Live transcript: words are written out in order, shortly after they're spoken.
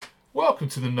Welcome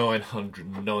to the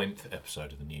 909th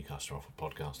episode of the Newcastle Offer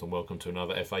podcast, and welcome to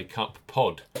another FA Cup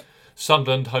pod.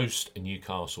 Sunderland host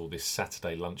Newcastle this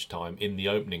Saturday lunchtime in the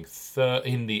opening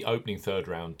third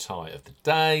round tie of the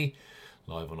day.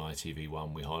 Live on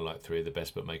ITV1, we highlight three of the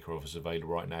best bookmaker offers available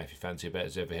right now. If you fancy a bet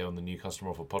as ever here on the New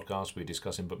Customer Offer podcast, we're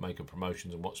discussing bookmaker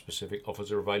promotions and what specific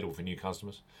offers are available for new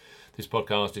customers. This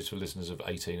podcast is for listeners of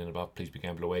 18 and above. Please be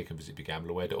gamble aware. You can visit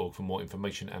begambleaware.org for more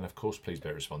information, and of course, please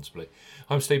bet responsibly.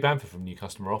 I'm Steve Bamford from New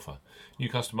Customer Offer,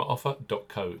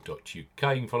 newcustomeroffer.co.uk. You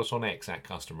can follow us on X at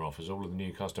Customer Offers. All of the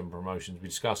new customer promotions we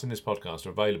discuss in this podcast are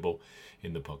available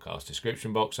in the podcast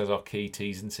description box as our key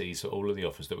T's and C's for all of the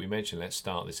offers that we mentioned. Let's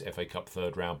start this FA Cup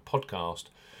third round podcast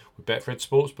with Betfred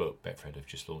Sportsbook. Betfred have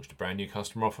just launched a brand new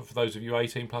customer offer for those of you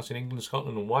 18 plus in England,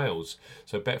 Scotland and Wales.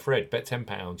 So Betfred, bet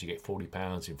 £10, you get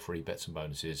 £40 in free bets and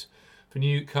bonuses. For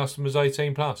new customers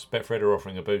 18 plus, Betfred are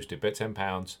offering a boosted bet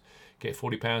 £10, get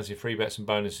 £40 in free bets and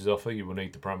bonuses offer. You will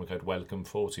need the promo code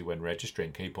WELCOME40 when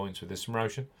registering. Key points with this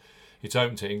promotion: it's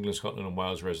open to England, Scotland and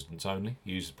Wales residents only.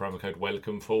 Use the promo code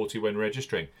WELCOME40 when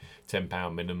registering.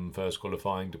 £10 minimum first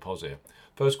qualifying deposit.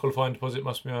 First qualifying deposit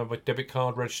must be made by debit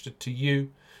card registered to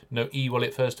you. No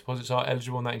e-wallet first deposits are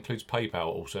eligible, and that includes PayPal.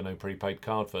 Also no prepaid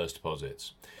card first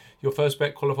deposits. Your first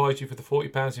bet qualifies you for the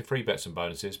 £40 in free bets and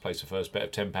bonuses. Place a first bet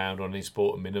of £10 on any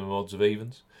sport and minimum odds of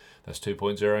evens. That's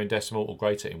 2.0 in decimal or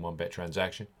greater in one bet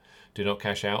transaction. Do not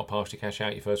cash out or partially cash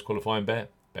out your first qualifying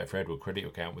bet. Betfred will credit your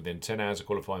account within 10 hours of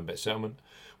qualifying bet settlement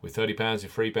with £30 in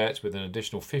free bets with an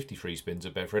additional 50 free spins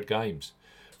at Betfred games.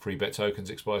 Free bet tokens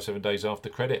expire 7 days after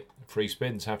credit. Free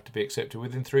spins have to be accepted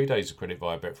within 3 days of credit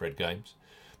via Betfred games.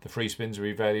 The free spins are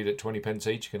revalued at 20p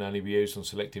each, can only be used on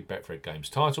selected Betfred games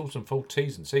titles, and full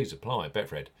T's and C's apply at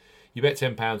Betfred. You bet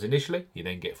 £10 initially, you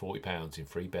then get £40 in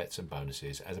free bets and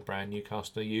bonuses as a brand new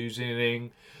customer using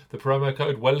the promo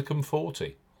code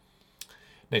WELCOME40.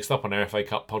 Next up on our FA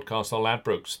Cup podcast are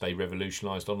Ladbrokes. They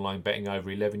revolutionised online betting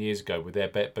over 11 years ago with their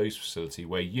Bet Boost facility,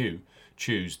 where you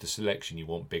choose the selection you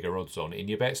want bigger odds on in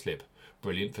your bet slip.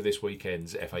 Brilliant for this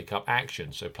weekend's FA Cup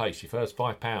action. So place your first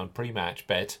 £5 pre-match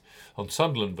bet on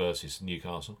Sunderland versus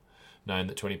Newcastle, knowing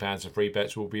that £20 of free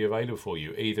bets will be available for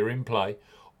you, either in play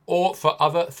or for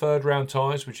other third round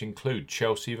ties, which include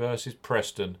Chelsea versus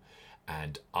Preston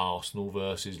and Arsenal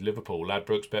versus Liverpool.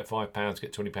 Ladbrokes, bet £5,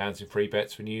 get £20 in free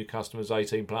bets for new customers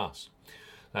 18 plus.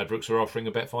 Ladbrokes are offering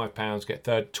a bet £5, get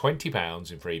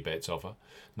 £20 in free bets offer.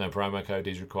 No promo code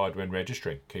is required when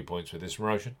registering. Key points for this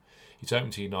promotion: it's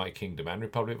open to United Kingdom and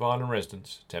Republic of Ireland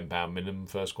residents. £10 minimum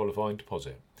first qualifying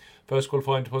deposit. First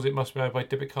qualifying deposit must be made by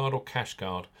debit card or cash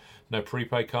card. No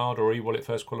prepaid card or e-wallet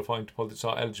first qualifying deposits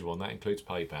are eligible, and that includes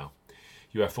PayPal.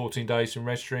 You have 14 days from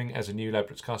registering as a new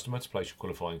Ladbrokes customer to place your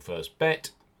qualifying first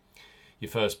bet. Your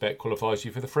first bet qualifies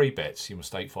you for the free bets. You must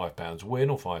stake £5 win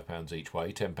or £5 each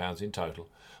way, £10 in total,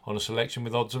 on a selection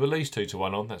with odds of at least 2 to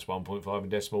 1 on, that's 1.5 in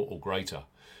decimal or greater.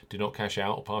 Do not cash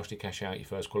out or partially cash out your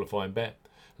first qualifying bet.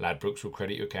 Ladbrokes will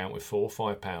credit your account with £4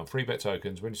 £5 free bet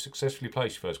tokens when you successfully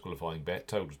place your first qualifying bet,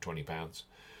 total of £20.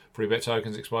 Free bet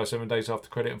tokens expire 7 days after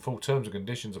credit and full terms and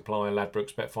conditions apply.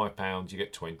 Ladbrokes, bet £5, you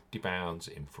get £20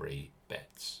 in free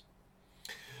bets.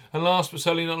 And last but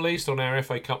certainly not least, on our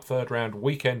FA Cup third round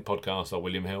weekend podcast are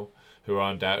William Hill, who are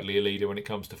undoubtedly a leader when it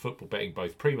comes to football betting,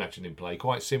 both pre-match and in play.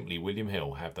 Quite simply, William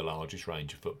Hill have the largest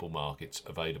range of football markets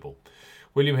available.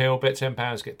 William Hill, bet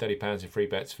 £10, get £30 in free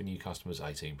bets for new customers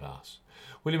 18 plus.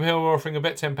 William Hill are offering a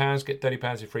bet £10, get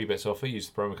 £30 in free bets offer. Use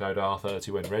the promo code R30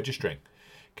 when registering.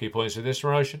 Key points of this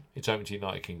promotion: it's open to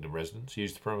United Kingdom residents.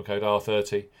 Use the promo code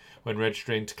R30 when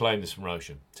registering to claim this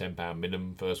promotion. £10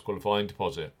 minimum first qualifying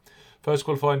deposit. First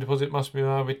qualifying deposit must be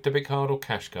made with debit card or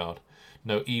cash card.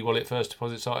 No e-wallet first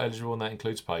deposits are eligible, and that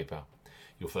includes PayPal.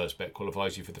 Your first bet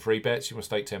qualifies you for the free bets. You must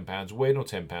stake £10 win or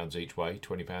 £10 each way,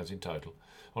 £20 in total,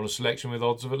 on a selection with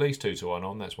odds of at least 2 to 1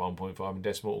 on, that's 1.5 in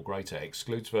decimal or greater.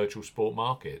 Excludes virtual sport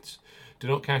markets. Do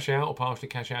not cash out or partially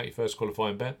cash out your first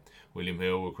qualifying bet. William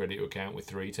Hill will credit your account with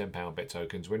 3 £10 bet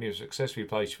tokens when you have successfully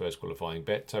placed your first qualifying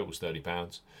bet, totals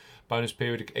 £30. Bonus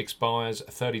period expires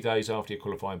 30 days after your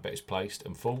qualifying bet is placed,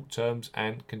 and full terms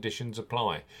and conditions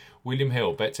apply. William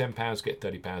Hill, bet £10, get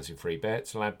 £30 in free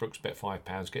bets. Ladbrokes, bet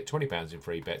 £5, get £20 in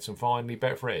free bets. And finally,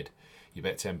 Betfred, you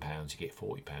bet £10, you get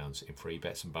 £40 in free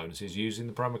bets and bonuses using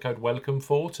the promo code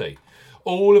WELCOME40.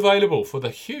 All available for the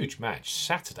huge match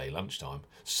Saturday lunchtime.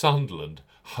 Sunderland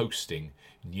hosting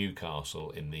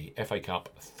Newcastle in the FA Cup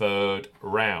third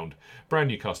round. Brand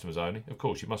new customers only. Of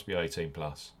course, you must be 18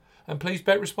 plus. And please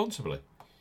bet responsibly.